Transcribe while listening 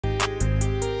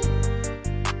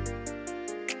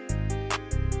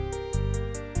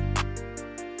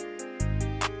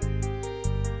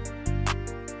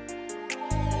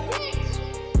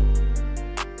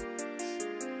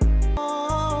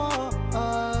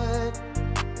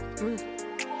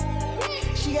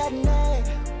She got neck,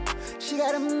 she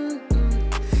got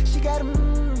she got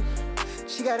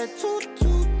she got a toot,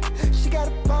 she got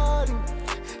a body,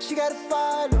 she got a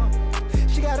follow,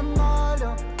 she got a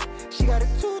model, she got a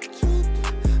toot.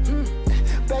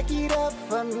 Back it up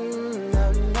for me,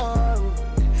 no,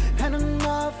 and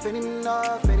enough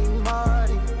anymore.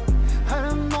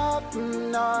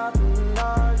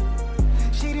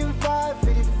 She didn't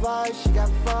 555, she got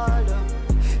follow.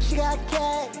 She got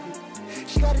cat,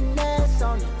 she got a nest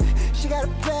on it. She got a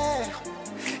bag,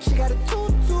 she got a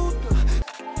toot.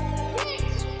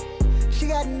 She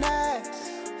got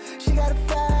nuts, she got a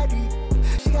fatty,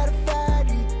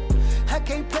 I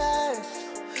can't pass.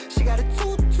 She got a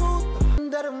toot.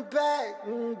 That in my bag,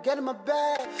 get in my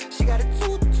bag. She got a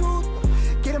toot,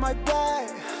 get in my bag.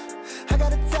 I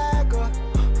gotta tag her.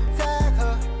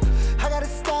 I gotta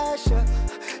stash her.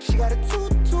 She got a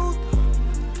toot,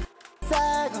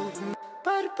 tag her.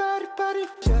 Body,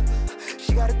 yeah.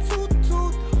 She got a toot,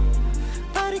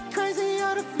 body crazy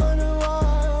out of front of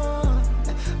wall.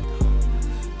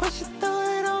 But she throw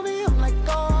it on me, I'm like,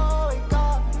 oh,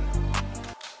 God.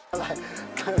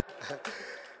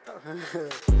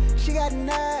 She got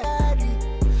natty,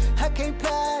 I can't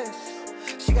pass.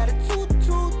 She got a toot,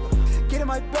 get in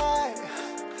my bag.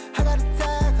 I gotta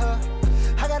tag her,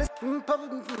 I gotta pop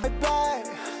in my bag.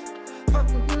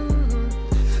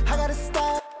 I gotta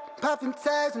stop popping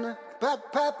tags on her,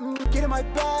 pop, get in my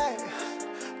bag.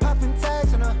 Popping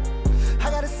tags on her, I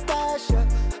gotta stash her.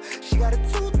 She got a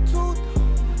toot,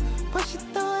 but she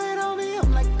throw it on me,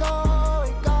 I'm like, oh,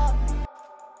 God.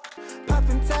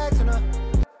 Popping tags on her,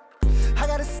 I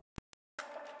gotta.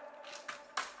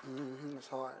 It's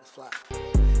hard, it's flat.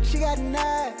 She got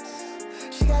nuts,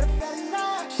 she got a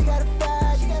fat, she got a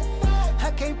fat,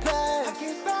 I can't pass.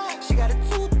 She got a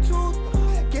toot,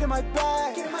 get in my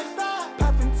bag.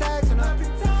 Popping tags on her,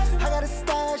 I gotta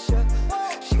stash her.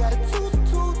 She got a toot,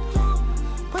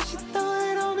 but she throw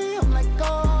it on me, I'm like,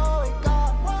 oh,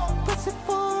 God. Puts it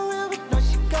for real, but no,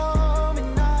 she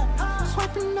going on.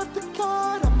 Swiping up the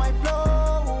card, I might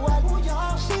blow.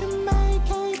 She the main,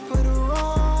 can't put her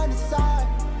on the side.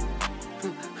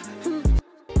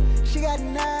 She got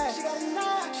nuts,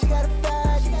 she got a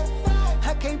fat,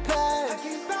 I can't pass.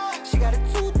 She got a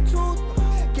toot,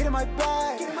 get in my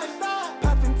bag.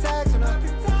 Popping tags on her,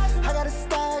 I gotta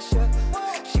stash her.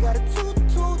 She got a toot,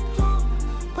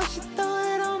 but she throw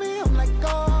it on me, I'm like,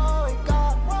 oh,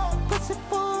 God. Puts it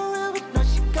for real, but no,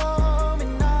 she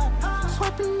going on.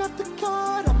 Swiping up the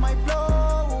card, I might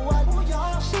blow.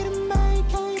 She the main,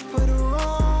 can't put her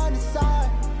on the side.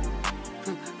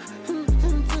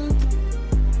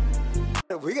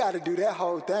 We gotta do that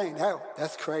whole thing.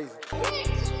 That's crazy.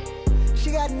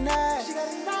 She got nuts,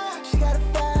 she got a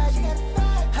fat,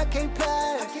 I can't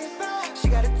pass. She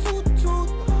got a toot,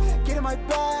 get in my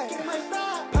bag.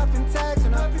 Popping tags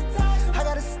on her, I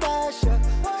gotta stash her.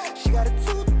 She got a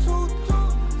toot,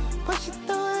 but she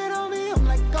throw it on me, I'm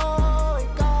like, oh,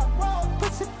 God.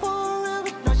 Puts it for real,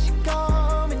 but no, she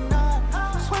going on.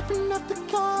 Swiping up the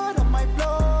card, I might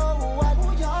blow.